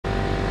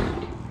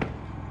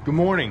Good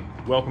morning,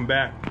 welcome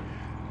back.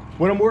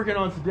 What I'm working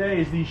on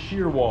today is these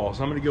shear walls.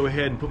 I'm going to go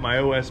ahead and put my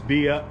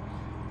OSB up.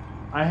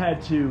 I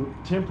had to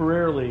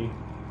temporarily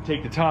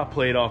take the top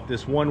plate off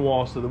this one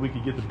wall so that we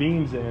could get the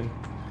beams in.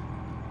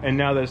 And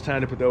now that it's time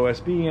to put the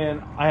OSB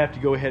in, I have to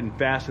go ahead and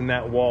fasten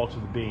that wall to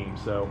the beam.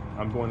 So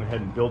I'm going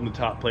ahead and building the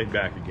top plate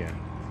back again.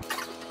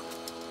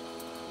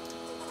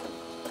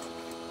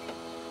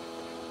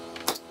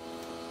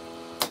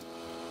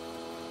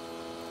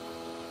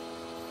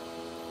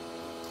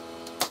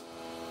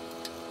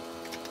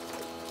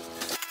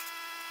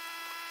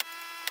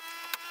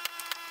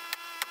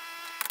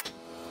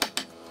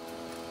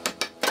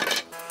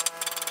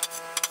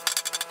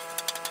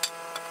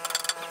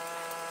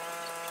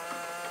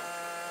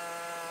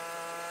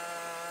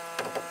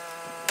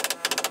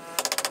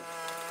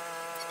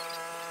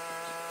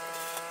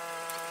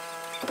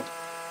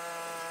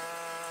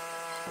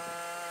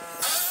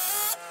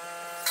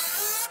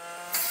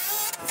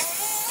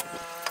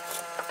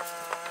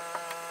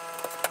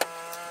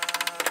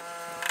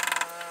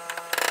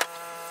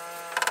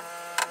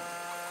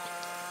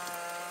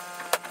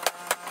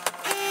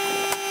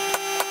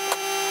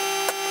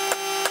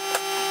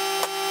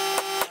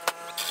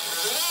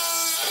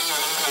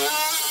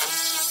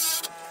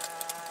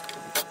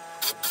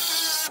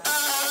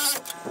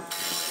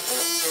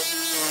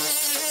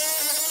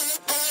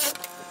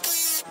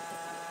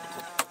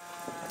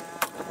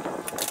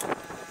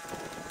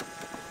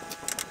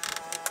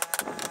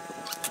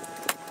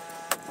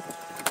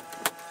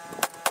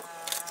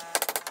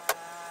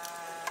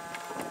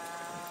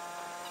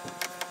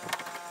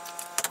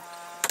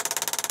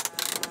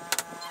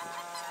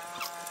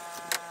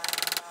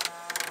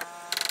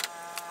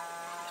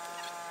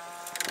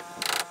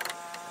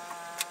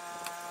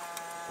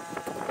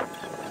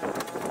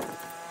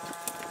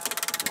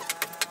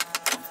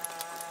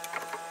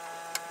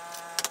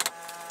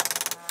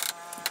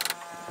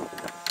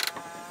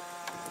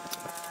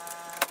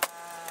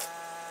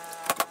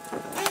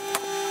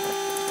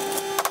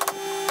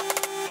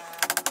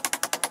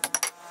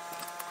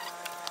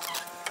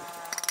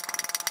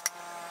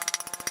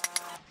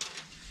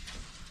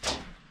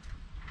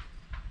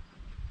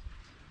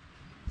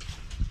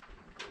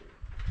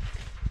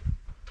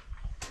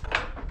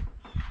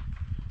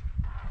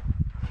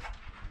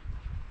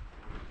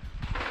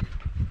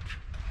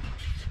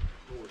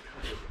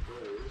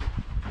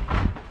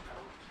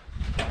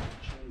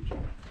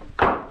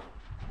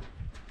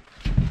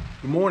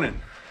 Good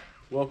morning,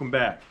 welcome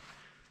back.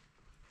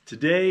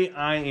 Today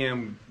I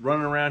am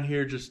running around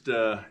here just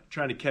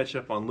trying to catch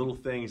up on little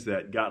things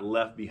that got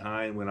left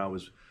behind when I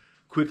was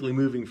quickly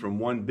moving from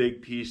one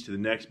big piece to the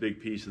next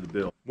big piece of the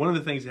build. One of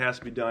the things that has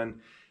to be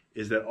done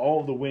is that all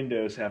of the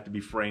windows have to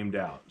be framed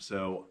out.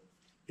 So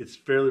it's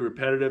fairly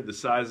repetitive, the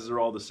sizes are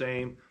all the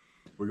same.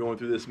 We're going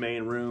through this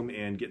main room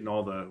and getting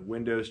all the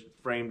windows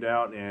framed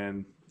out,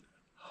 and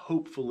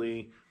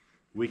hopefully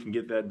we can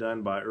get that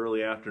done by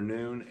early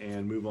afternoon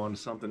and move on to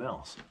something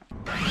else.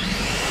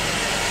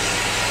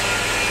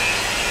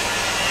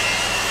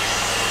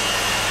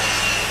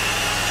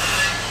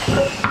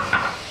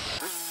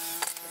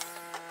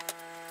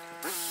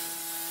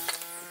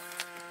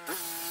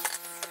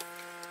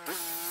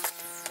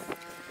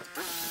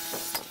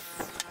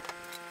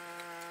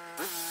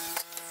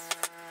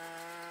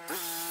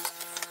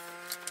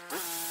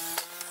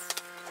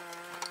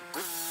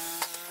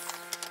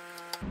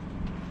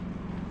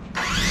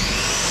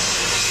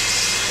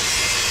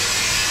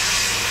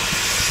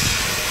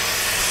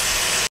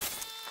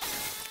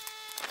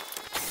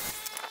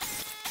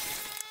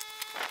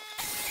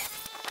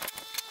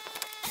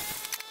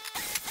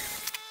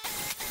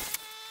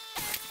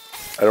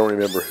 I don't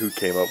remember who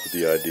came up with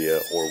the idea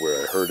or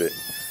where I heard it,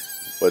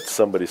 but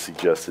somebody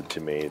suggested to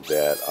me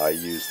that I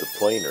use the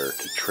planer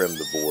to trim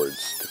the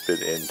boards to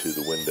fit into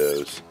the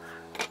windows,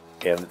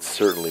 and it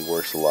certainly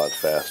works a lot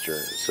faster.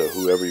 So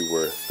whoever you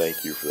were,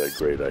 thank you for that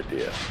great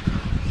idea.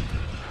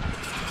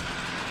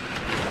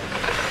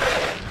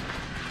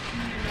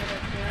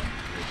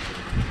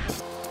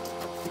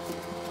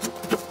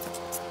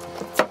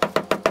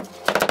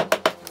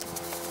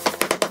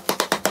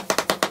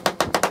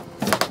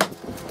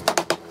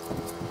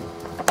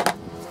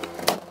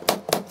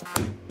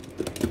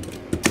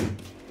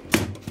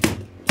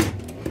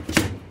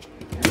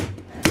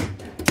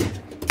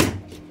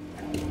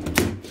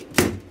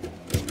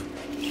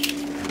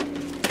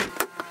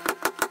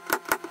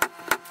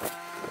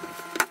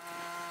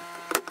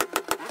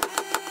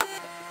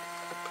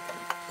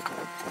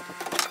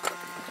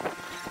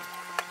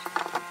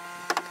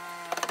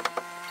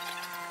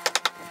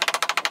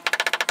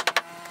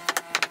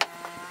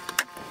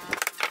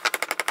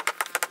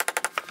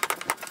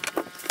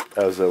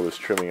 As I was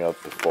trimming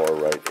out the far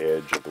right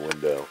edge of the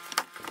window,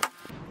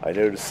 I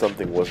noticed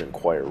something wasn't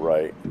quite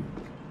right.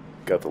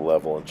 Got the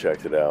level and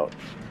checked it out,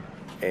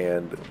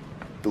 and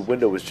the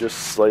window was just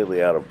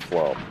slightly out of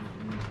plumb,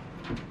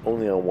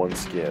 only on one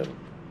skin.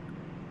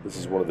 This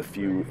is one of the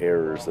few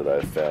errors that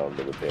I've found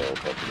in the panel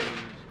company,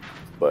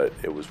 but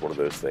it was one of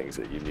those things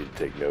that you need to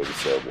take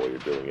notice of while you're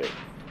doing it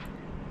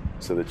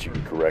so that you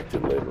can correct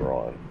it later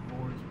on.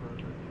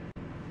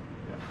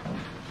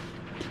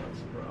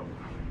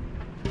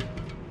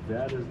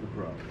 That is the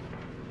problem.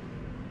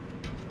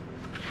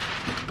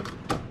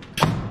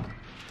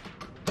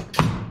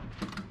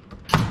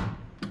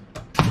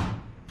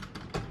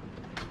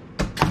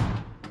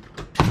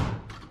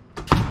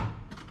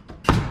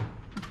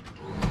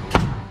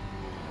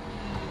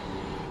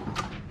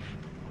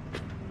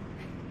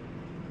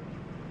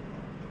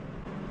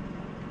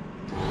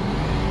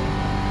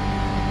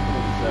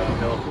 Sound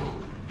healthy.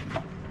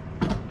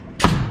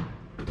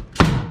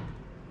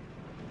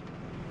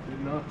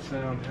 Did not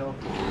sound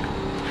healthy.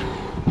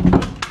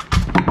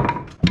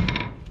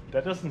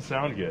 That doesn't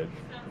sound good.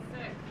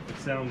 It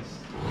sounds sick.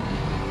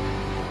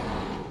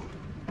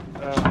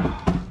 It sounds.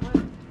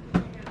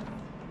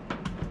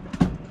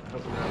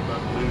 Hoping I'm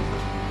about to lose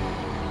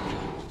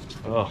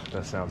it. Oh,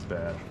 that sounds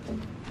bad.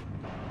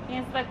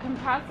 Is the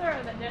compressor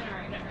or the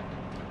generator?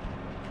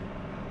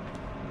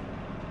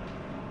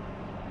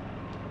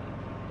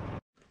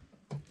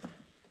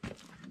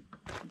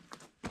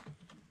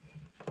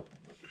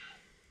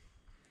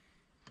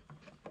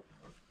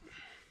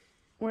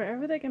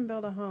 Wherever they can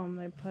build a home,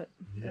 they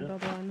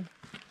build one.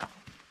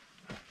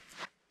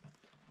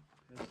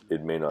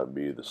 It may not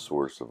be the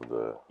source of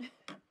the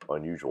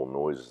unusual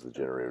noises the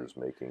generator is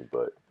making,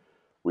 but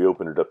we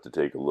opened it up to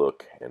take a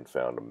look and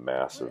found a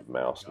massive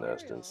mouse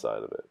nest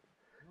inside of it.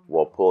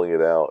 While pulling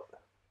it out,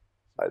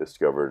 I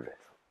discovered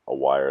a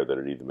wire that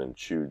had either been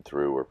chewed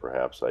through or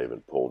perhaps I even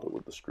pulled it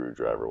with the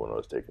screwdriver when I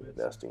was taking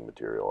the nesting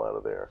material out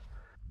of there.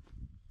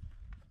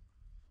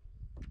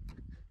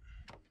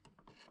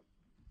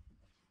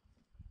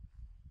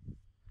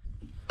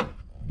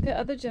 The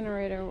other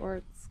generator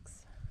works.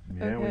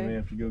 Yeah, okay. We may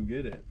have to go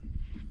get it.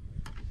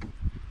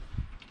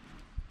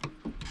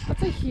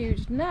 That's a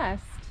huge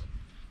nest.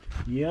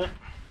 Yep.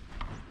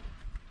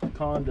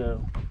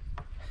 Condo.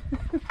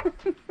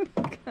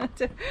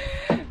 Condo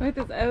with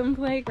its own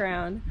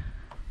playground.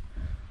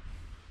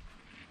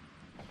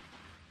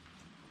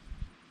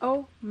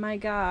 Oh my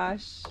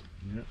gosh.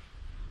 Yep.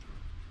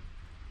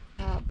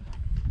 Stop.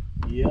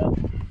 Yep.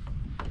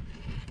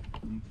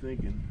 I'm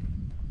thinking.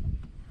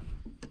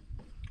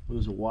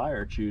 There's a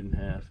wire chewed in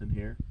half in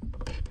here.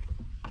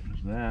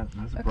 There's that.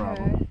 That's a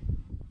problem.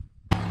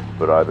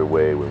 But either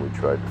way, when we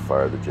tried to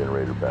fire the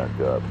generator back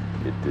up,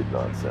 it did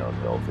not sound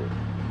healthy.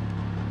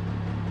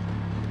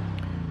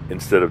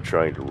 Instead of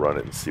trying to run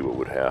it and see what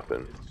would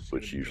happen,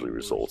 which usually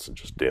results in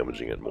just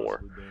damaging it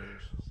more,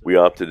 we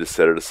opted to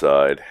set it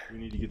aside,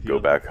 go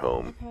back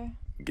home,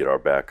 get our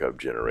backup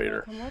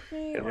generator,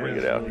 and bring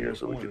it out here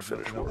so we could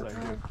finish work.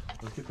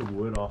 Let's get the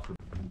wood off.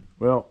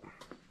 Well,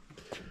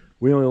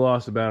 we only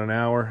lost about an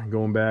hour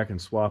going back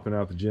and swapping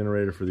out the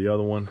generator for the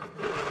other one.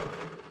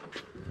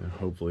 And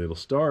hopefully it'll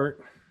start.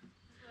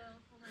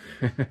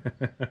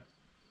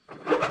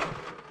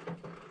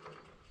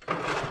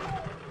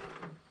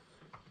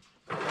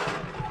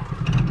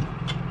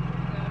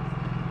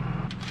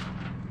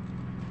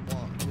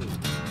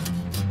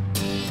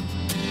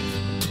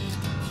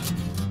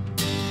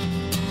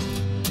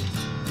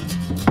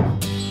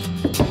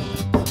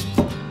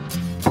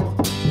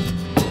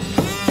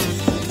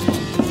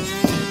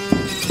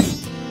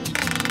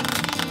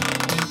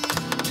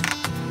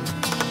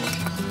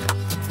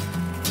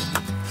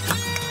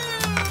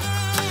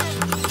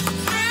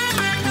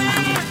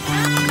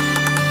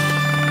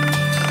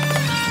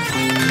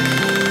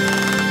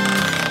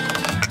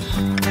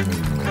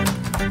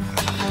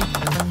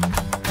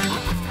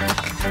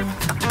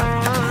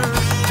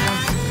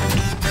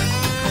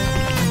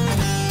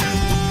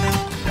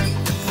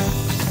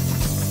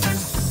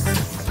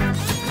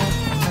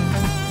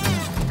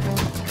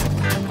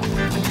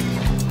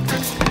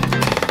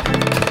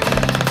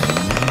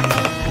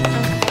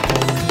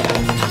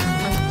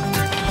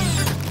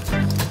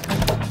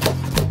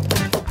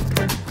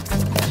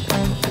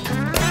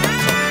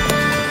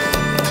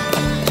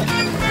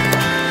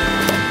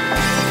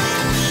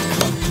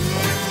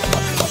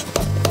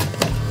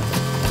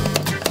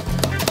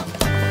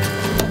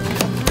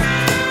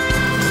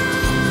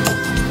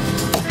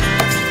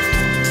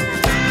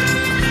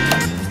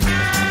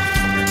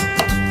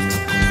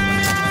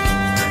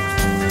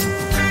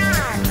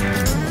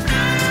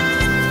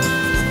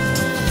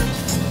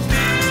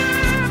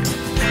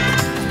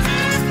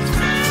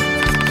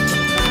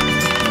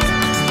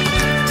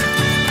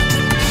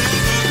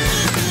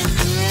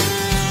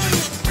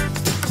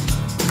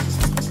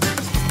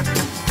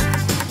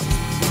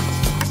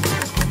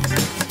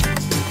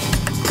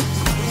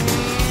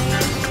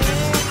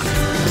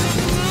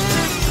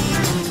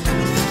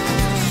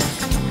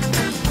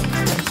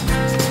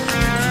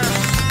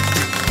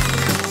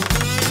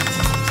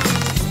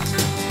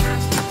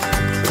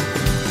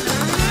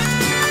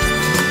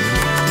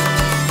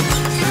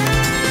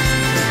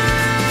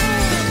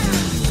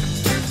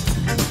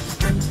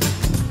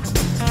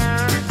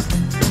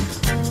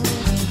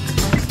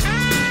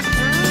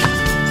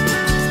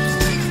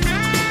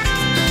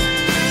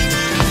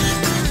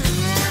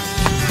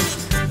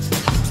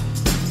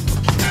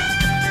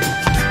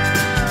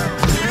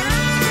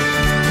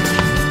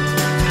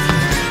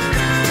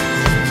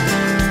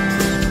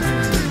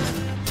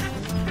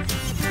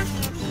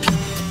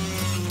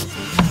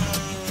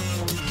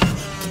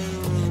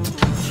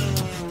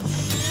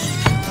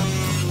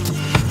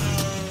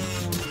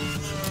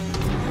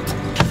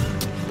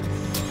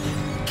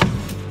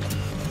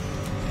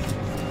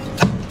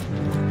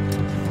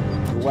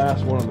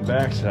 last one on the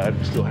back side.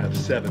 We still have 8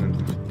 in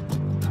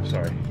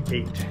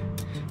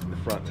the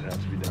front that has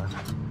to be done.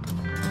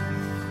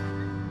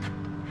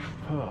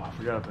 Oh, I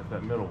forgot about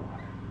that middle one.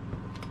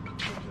 I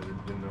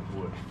didn't get enough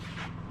wood.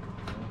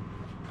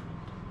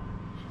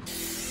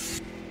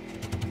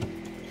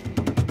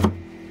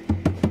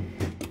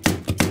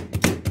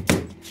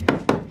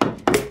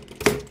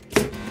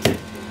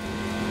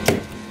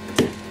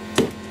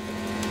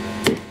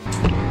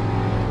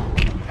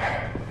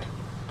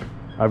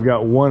 I've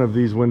got one of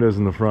these windows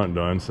in the front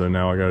done, so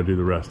now I got to do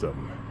the rest of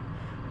them.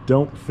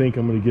 Don't think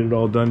I'm going to get it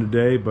all done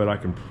today, but I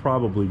can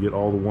probably get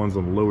all the ones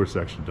on the lower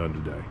section done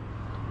today.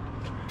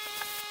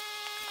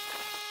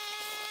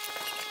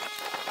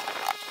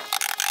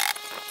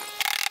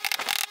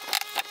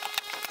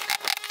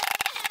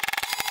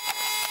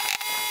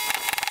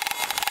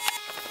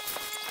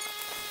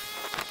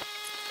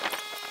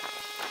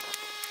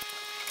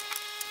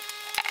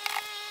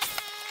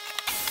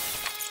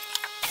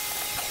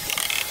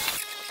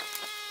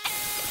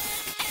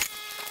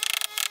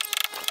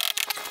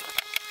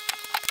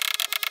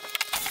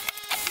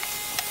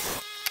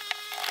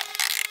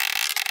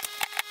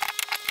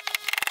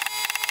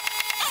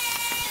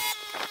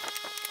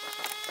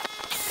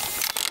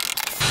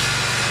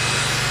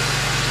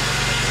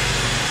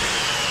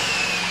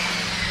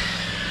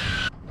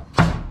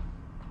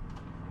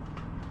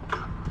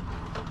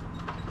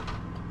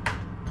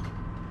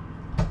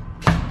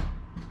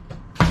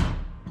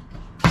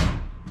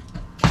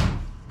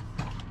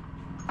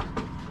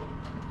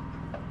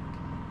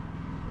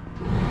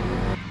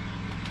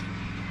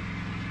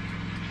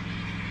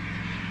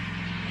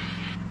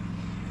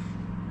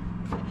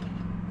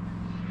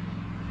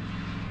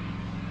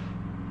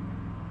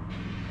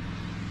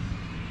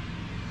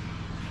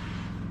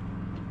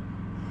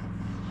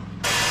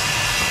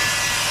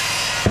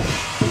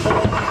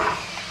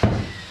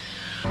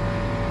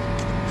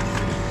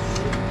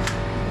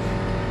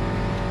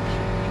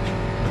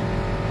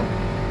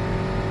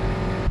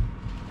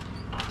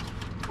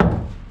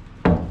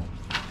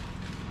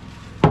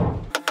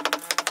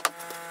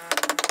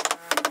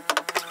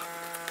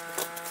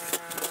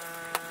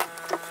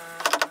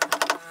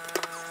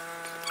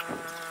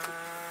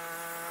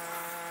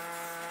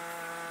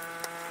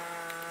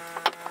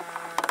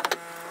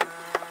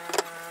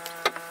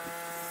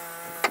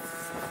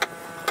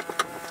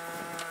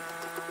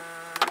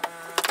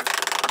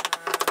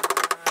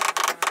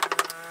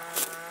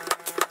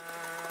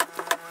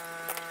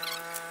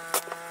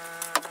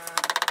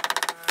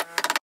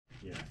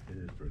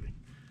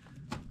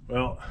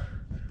 Well,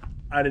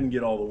 I didn't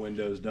get all the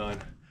windows done.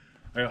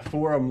 I got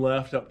 4 of them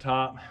left up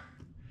top.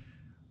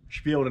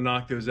 Should be able to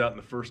knock those out in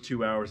the first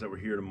 2 hours that we're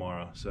here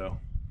tomorrow. So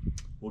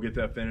we'll get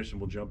that finished and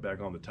we'll jump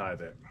back on the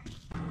Tyvek.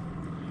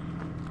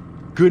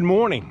 Good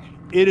morning.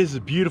 It is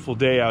a beautiful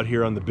day out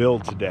here on the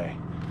build today.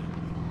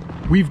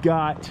 We've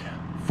got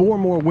 4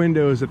 more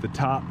windows at the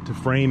top to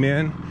frame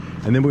in,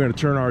 and then we're going to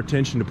turn our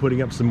attention to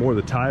putting up some more of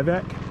the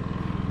Tyvek.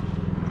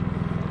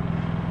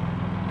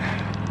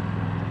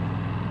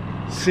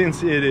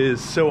 Since it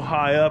is so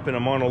high up and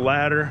I'm on a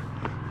ladder,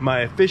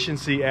 my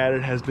efficiency at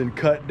it has been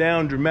cut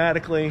down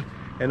dramatically,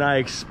 and I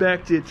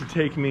expect it to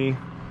take me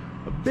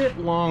a bit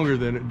longer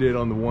than it did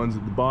on the ones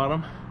at the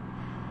bottom.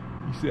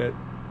 You see that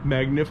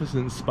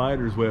magnificent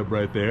spider's web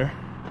right there.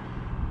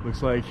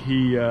 Looks like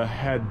he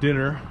had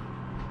dinner.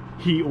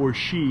 He or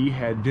she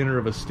had dinner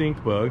of a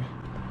stink bug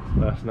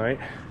last night.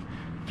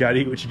 Gotta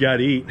eat what you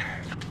gotta eat.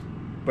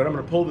 But I'm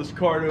gonna pull this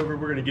cart over.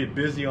 We're gonna get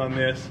busy on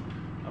this.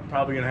 I'm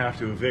probably gonna have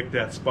to evict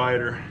that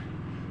spider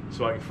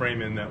so I can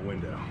frame in that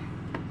window.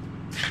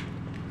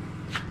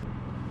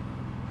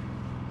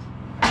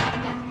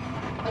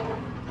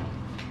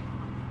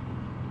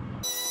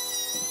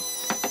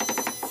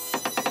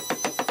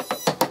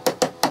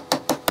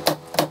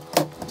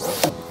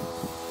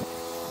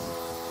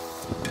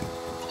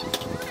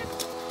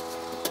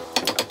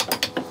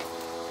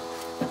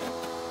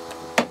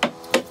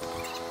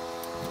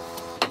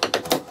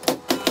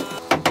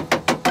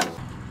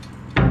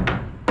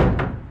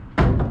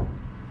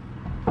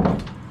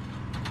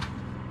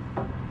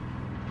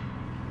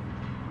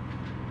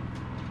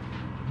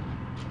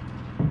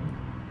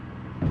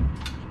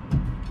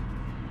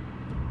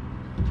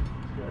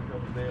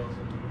 Nails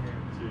in the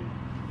hand too.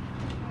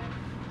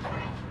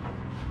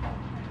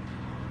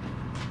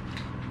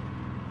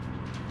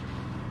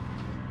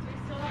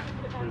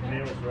 There's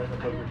nails right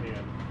above your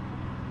hand.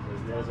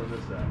 There's nails on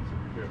this side, so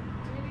be careful.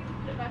 Do we need to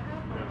put it back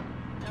up? No.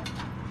 No.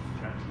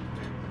 Catch these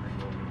nails and then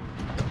go over.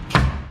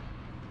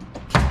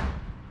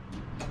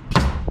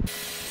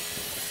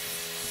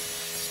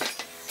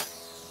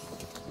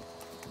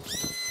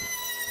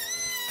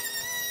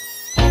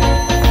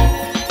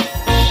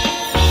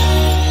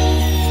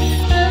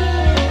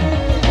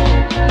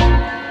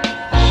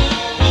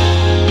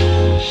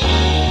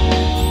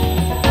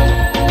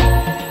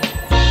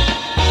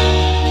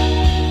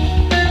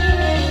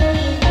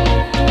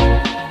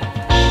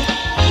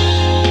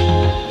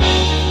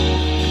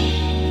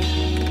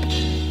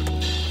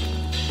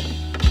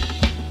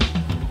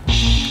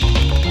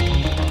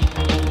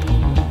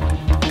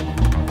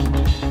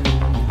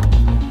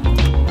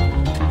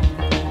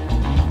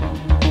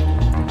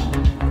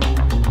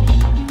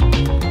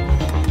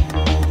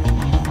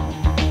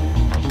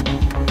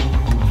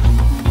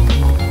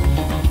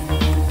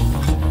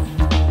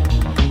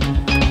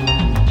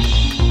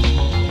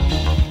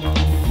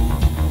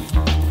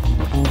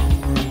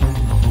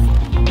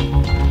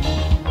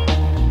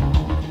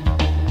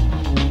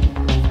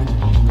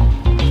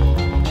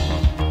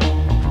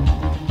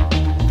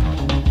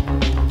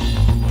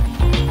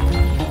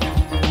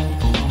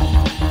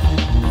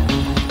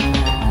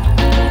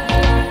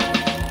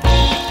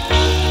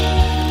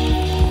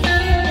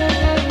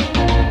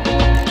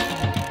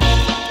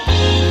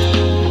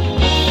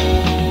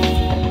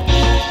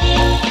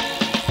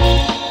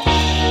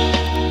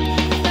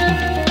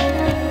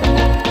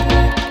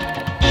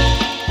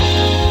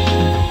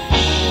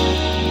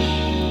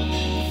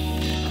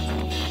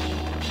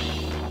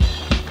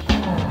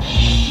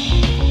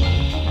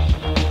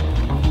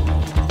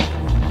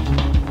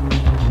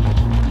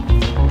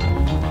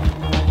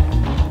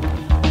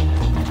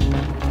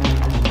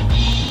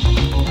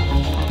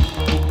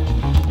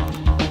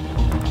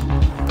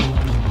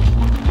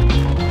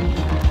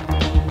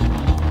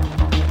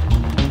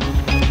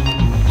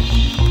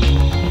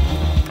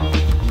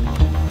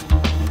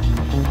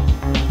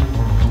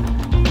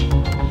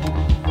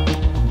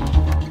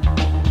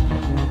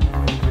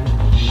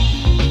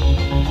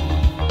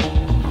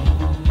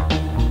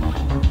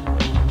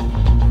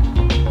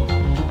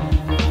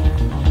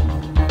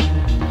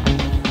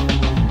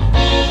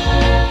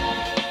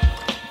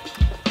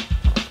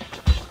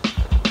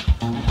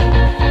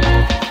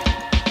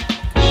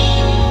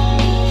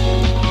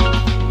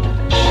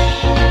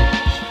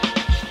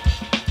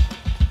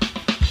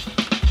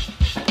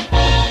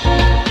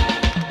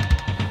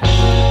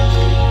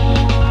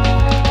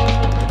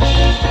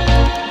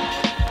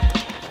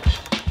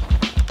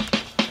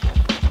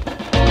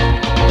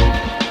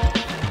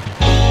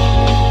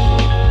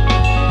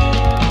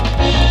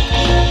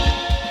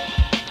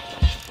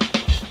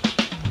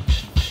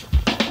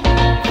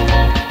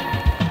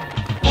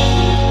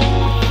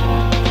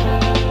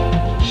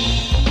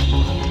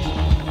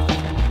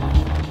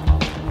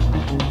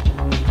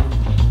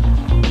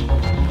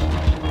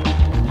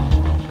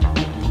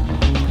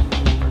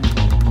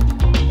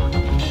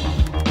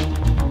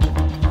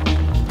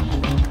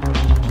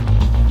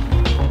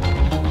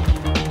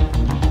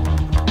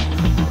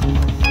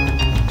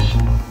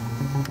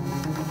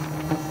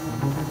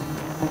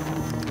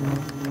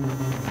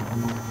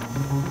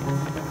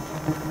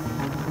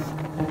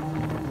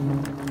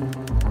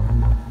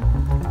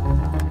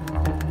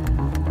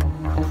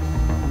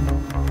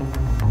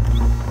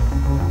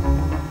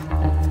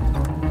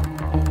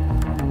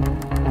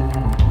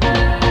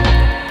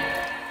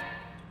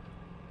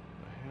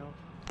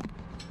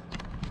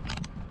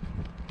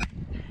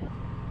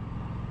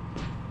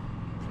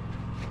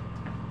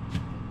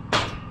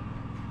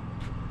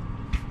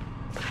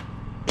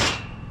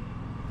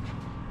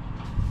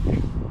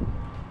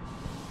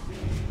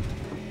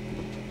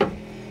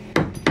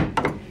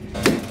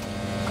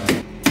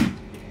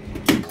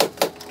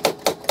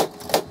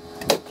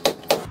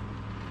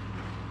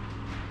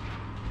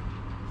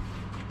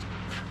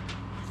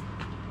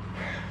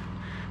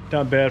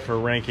 Not bad for a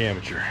rank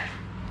amateur.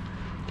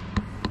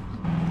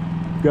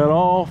 Got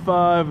all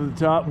 5 of the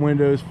top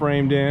windows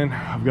framed in.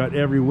 I've got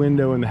every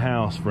window in the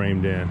house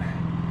framed in.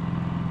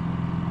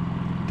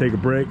 Take a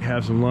break,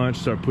 have some lunch,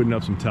 start putting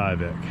up some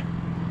Tyvek.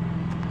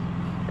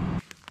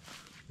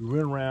 We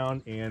went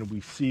around and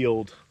we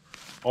sealed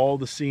all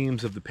the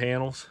seams of the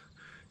panels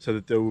so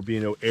that there will be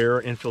no air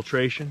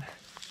infiltration.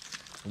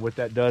 And what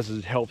that does is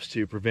it helps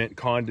to prevent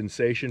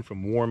condensation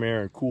from warm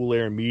air and cool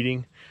air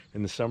meeting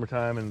in the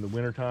summertime and in the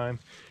wintertime.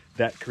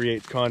 That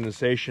creates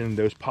condensation.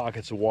 Those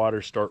pockets of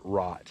water start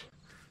rot.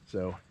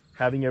 So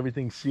having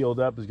everything sealed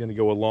up is going to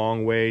go a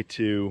long way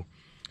to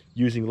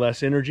using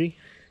less energy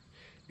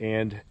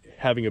and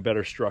having a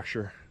better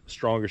structure,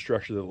 stronger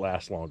structure that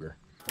lasts longer.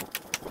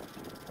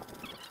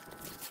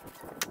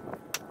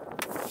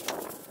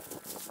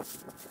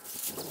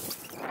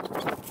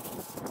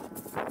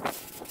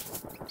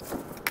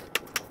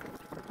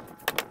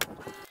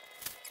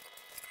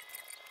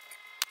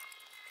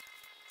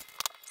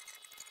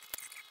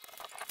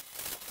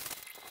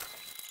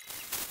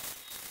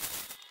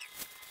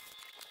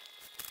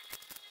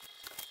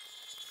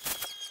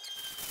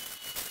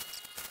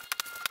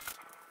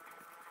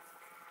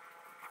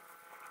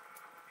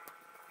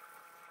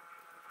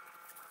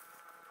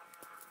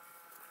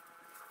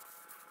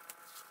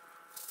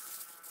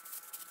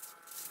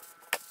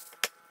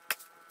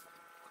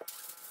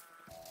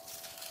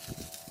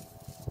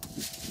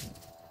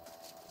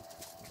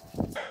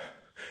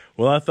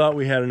 Well, I thought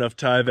we had enough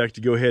Tyvek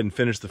to go ahead and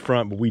finish the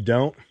front, but we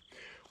don't.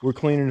 We're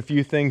cleaning a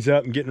few things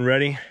up and getting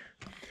ready.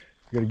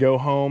 We're gonna go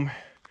home,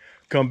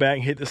 come back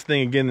and hit this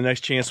thing again the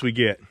next chance we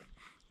get.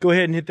 Go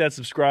ahead and hit that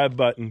subscribe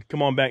button.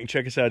 Come on back and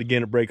check us out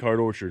again at Break Hard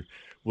Orchard.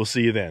 We'll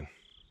see you then.